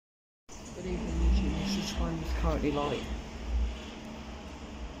Time is currently like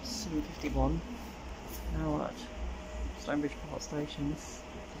 7:51. Now at Stonebridge Park Station.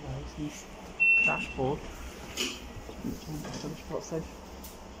 This dashboard. Stonebridge Park Station.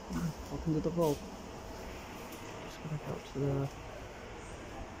 Welcome to the vlog. Just going to go up to the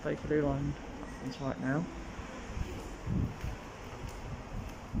Bakerloo line platforms right now.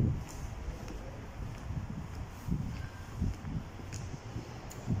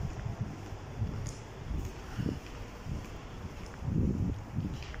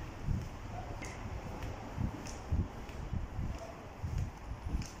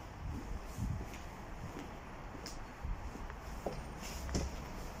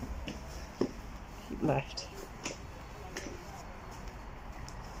 Left.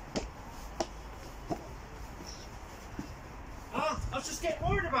 I was just getting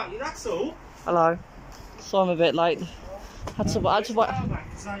worried about you, that's all. Hello. So I'm a bit late. Had to wait.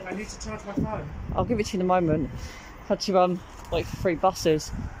 I need to charge my phone. I'll give it to you in a moment. Had to wait for 3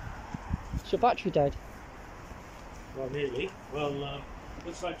 buses. Is your battery dead? Well, nearly. Well,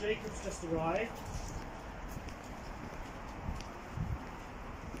 looks like Jacob's just arrived.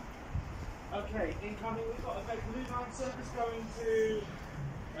 Okay, incoming. We've got a Bakerloo line service going to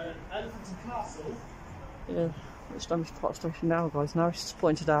Elephant and Castle. Yeah, it's Stonebridge Park Station now, guys. Now it's just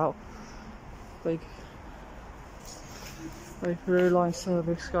pointed out. Bakerloo line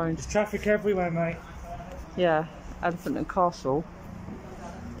service going. There's traffic everywhere, mate. Yeah, Elephant and Castle.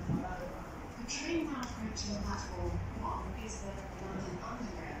 The train now approaching platform 1 is the London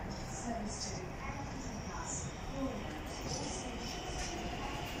Underground service to Elephant and Castle.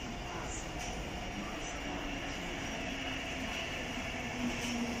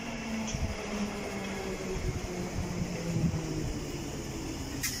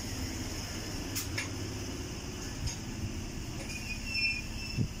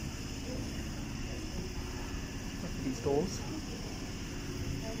 Look at these doors.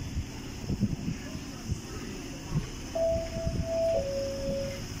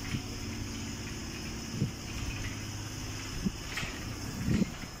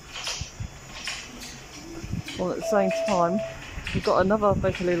 Well, at the same time, we've got another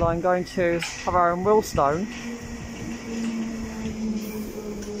Bakerloo line going to Harrow and Willstone.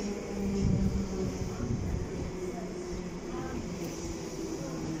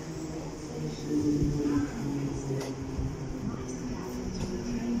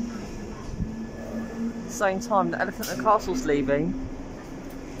 At the same time, the Elephant and Castle's leaving.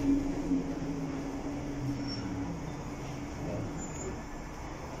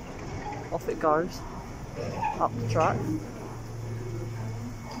 Off it goes. Up the track.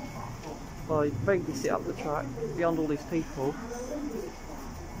 Well, you can vaguely see up the track, beyond all these people.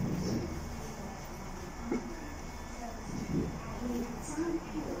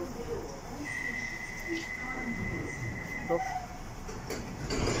 Look.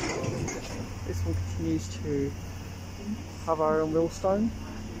 This one continues to Harrow and Willstone.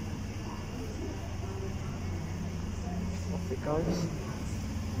 Off it goes.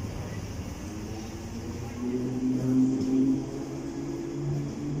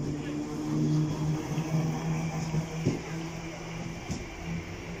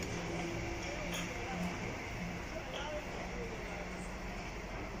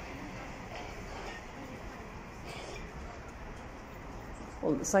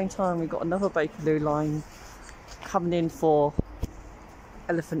 Well, at the same time, we've got another Bakerloo line coming in for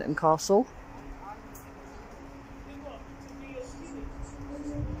Elephant and Castle.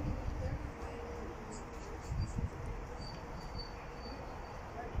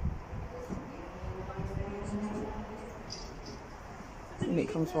 And it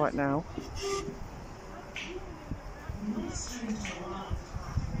comes right now.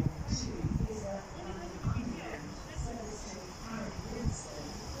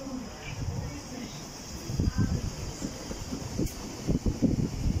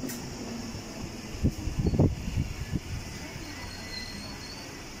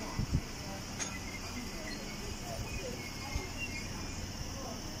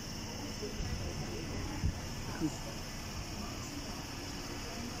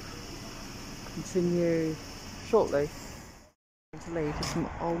 Continue shortly. To leave, there's some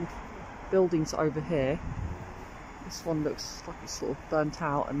old buildings over here. This one looks like it's sort of burnt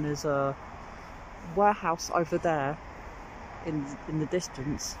out, and there's a warehouse over there in the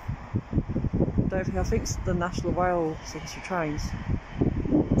distance. I think it's the National Rail Service for trains.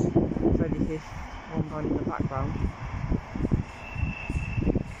 It's only here, one going in the background.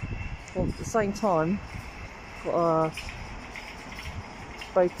 Well, at the same time, got a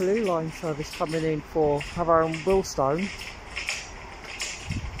Bakerloo line service coming in for Harrow and Willstone.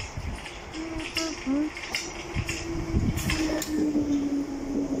 train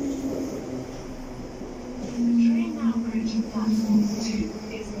now approaching platform 2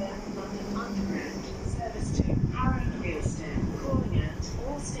 is the London Underground service to Harrow and Wealdstone, calling at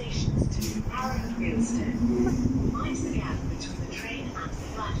all stations to Harrow and Wealdstone. Mind the gap between the train and the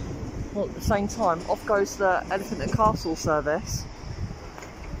platform. Well, at the same time, off goes the Elephant and Castle service.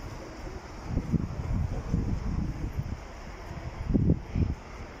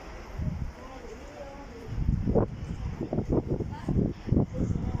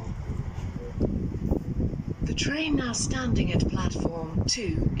 The train now standing at platform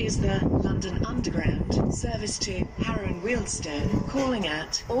 2 is the London Underground service to Harrow and Wealdstone, calling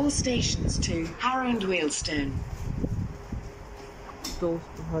at all stations to Harrow and Wealdstone. Doors,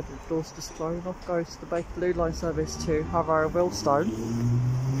 we heard the doors just closed. Off goes the Bakerloo line service to Harrow and Wealdstone.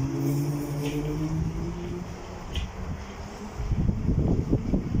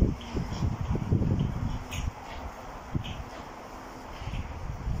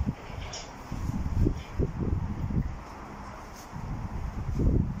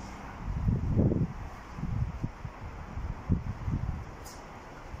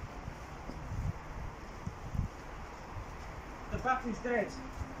 The battery's dead.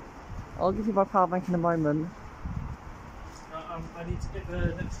 I'll give you my power bank in a moment. I need to get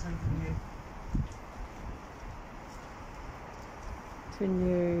the next train from you.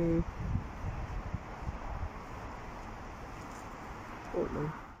 Continue. Shortly.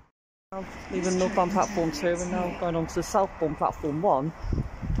 Now leaving northbound platform 2 and now going on to the southbound platform 1.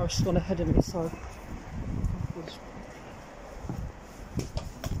 I was just going ahead of me, so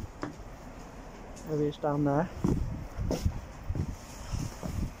there he is down there.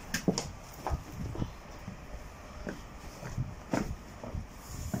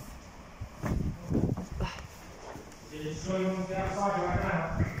 It's going on the outside right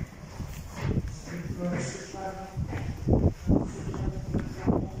now.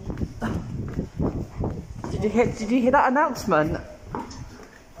 Did you hear that announcement?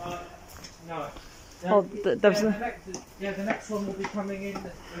 No. Oh, there was The next one will be coming in.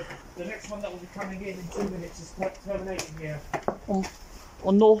 The next one that will be coming in 2 minutes is terminating here. on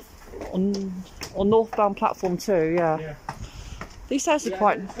northbound platform 2, yeah. Yeah. These stairs are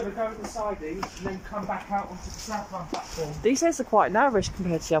quite. It's going to go to the sidings and then come back out onto the southbound platform. These stairs are quite narrowish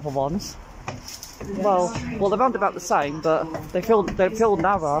compared to the other ones. Well, they're around about the same, but they feel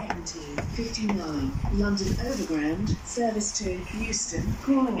narrower. 59 London Overground service to Euston,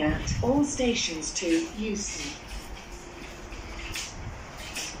 calling at all stations to Euston.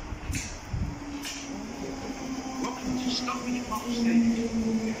 Welcome to Stonebridge Park Station.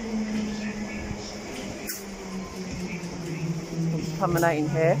 It's terminating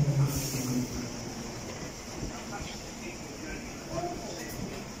here.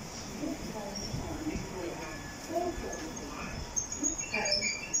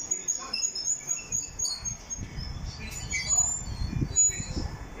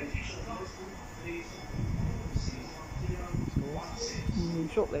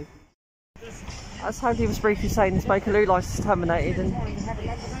 Shortly. As Howdy was briefly saying, this Bakerloo licence is terminated, and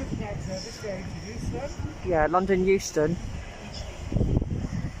yeah, London Euston.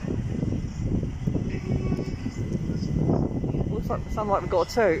 Sound like we've got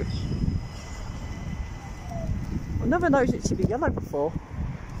a toot. I've never noticed it to be yellow before.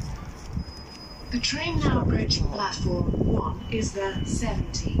 The train now approaching platform 1 is the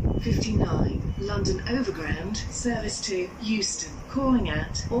 7059 London Overground service to Euston, calling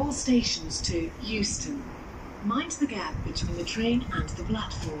at all stations to Euston. Mind the gap between the train and the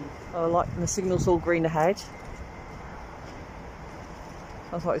platform. Like the signal's all green ahead.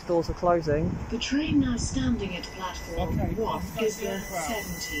 Sounds like its doors are closing. The train now standing at platform 1 is the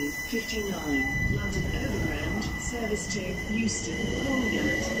 1759 London Overground service to Euston, calling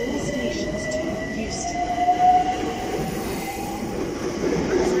at all stations to Euston.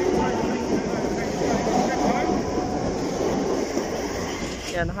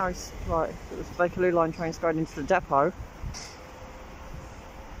 Yeah, and Harry's right. The Bakerloo line train's going into the depot.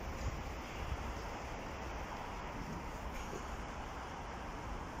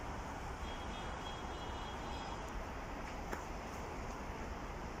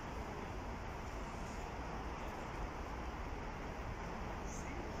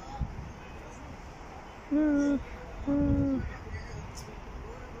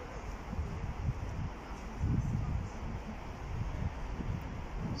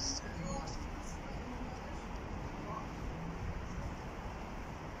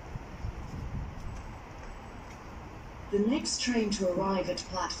 The next train to arrive at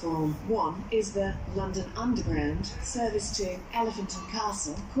platform 1 is the London Underground service to Elephant and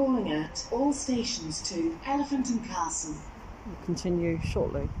Castle, calling at all stations to Elephant and Castle. We'll continue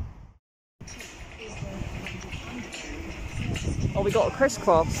shortly. Oh, we got a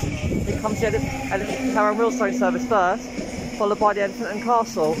crisscross. It comes the Elephant Tower and Wheelstone service first, followed by the Elephant and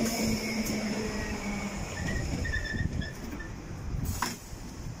Castle.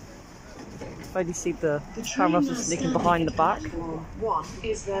 Only see the cameras are sneaking behind the back. One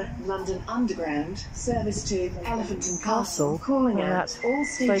is the London Underground service to Elephant and Castle, calling at all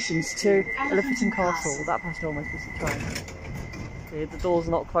stations to Elephant and Castle. That passenger almost missed the train. Okay, the door's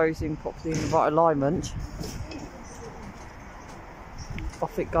not closing properly in the right alignment.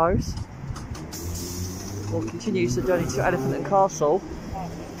 Off it goes. We'll continue the journey to Elephant and Castle.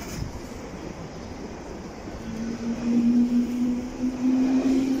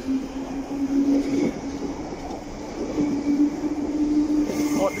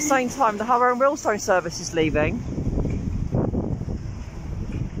 At the same time, the Harrow and Wheelstone service is leaving.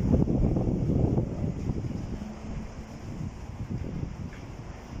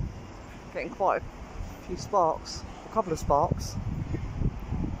 Getting quite a few sparks, a couple of sparks.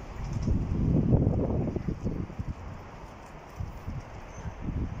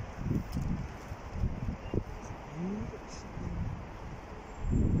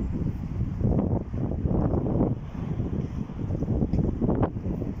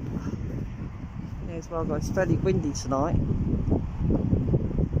 As well, guys, it's fairly windy tonight.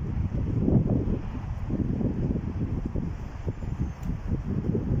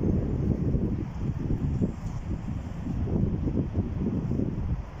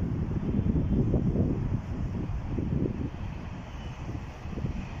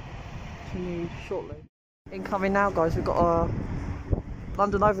 Continue shortly. Incoming now, guys. We've got a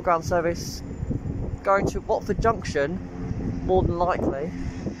London Overground service going to Watford Junction, more than likely.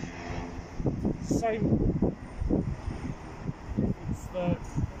 Same.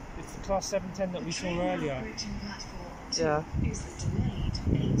 It's the class 710 that we saw earlier. Yeah.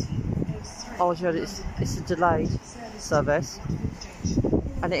 Oh, yeah, it's a delayed service,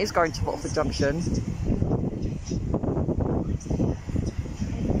 and it is going to Watford Junction.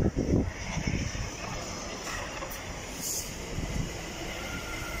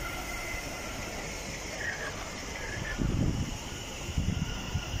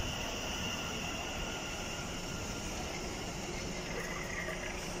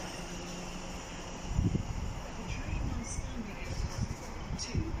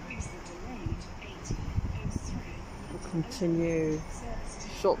 Continue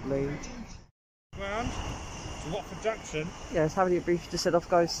shortly. Round to Watford Junction. Yes, having it brief just said off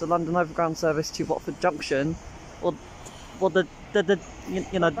goes the London Overground service to Watford Junction, or the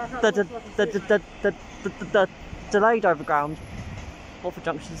delayed Overground Watford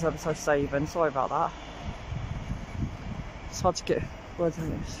Junction service. I say even. Sorry about that. It's hard to get words in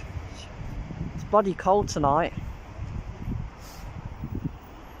this. It's bloody cold tonight.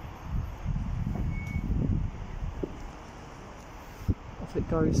 It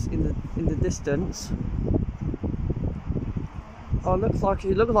goes in the distance. Oh, it looks like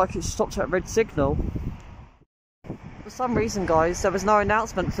it stopped at red signal. For some reason, guys, there was no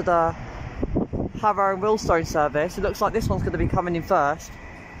announcement for the Harrow and Wheelstone service. It looks like this one's going to be coming in first,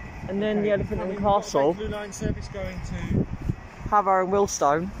 and then the Elephant and Castle. Blue Line service going to Harrow and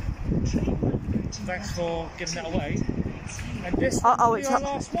Wheelstone. Thanks for giving that away. And this it's our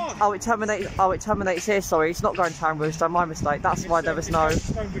last one. it terminates here. Sorry, it's not going to Harrow and Wheelstone. My mistake. That's why there was no.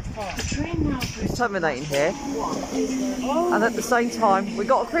 Stonebridge Park. It's terminating here. And at the same time, we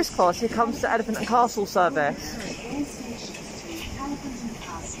got a crisscross. Here comes the Elephant and Castle service.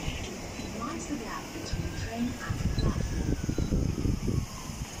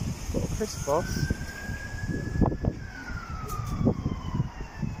 Got a crisscross.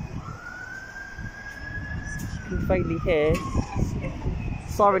 Vaguely here,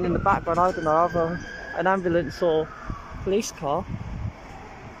 siren in the background. I don't know, either an ambulance or police car.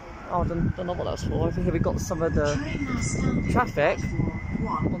 Oh, I don't know what that's for. Over here we've got some of the traffic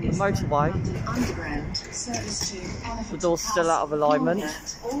on the motorway. The door's still out of alignment.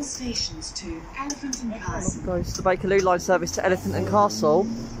 Goes the Bakerloo line service to Elephant and Castle.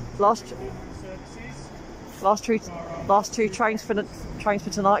 Last two trains for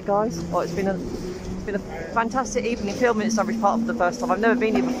tonight, guys. Oh, it's been a fantastic evening filming at Stonebridge Park for the first time. I've never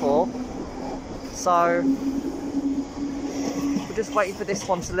been here before, so we're just waiting for this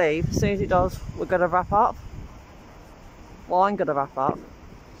one to leave. As soon as it does, we're going to wrap up. Well, I'm going to wrap up,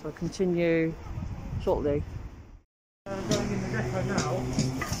 so continue shortly. Going in the depot now.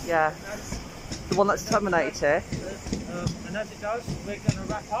 Yeah, the one that's terminated here. And as it does, we're going to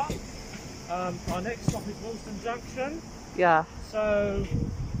wrap up. Our next stop is Wilson Junction. Yeah. So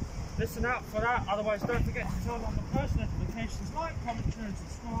listen out for that. Otherwise, don't forget to turn on the post notifications, like, comment, share, and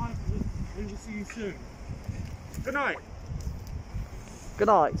subscribe. We will see you soon. Good night. Good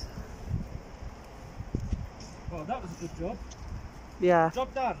night. Well, that was a good job. Yeah.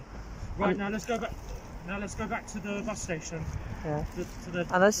 Job done. Right, now let's go back. Now let's go back to the bus station. Yeah. To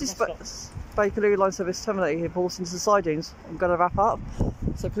And this is Bakerloo line service terminated here, Paulson to the sidings. I'm going to wrap up.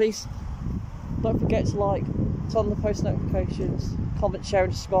 So please don't forget to like, turn on the post notifications, comment, share,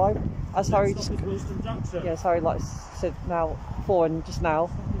 and subscribe. As Harry just Wilson Junction. Yes, Harry like said now before and just now.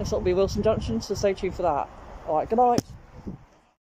 This will be Wilson Junction, so stay tuned for that. Alright, good night.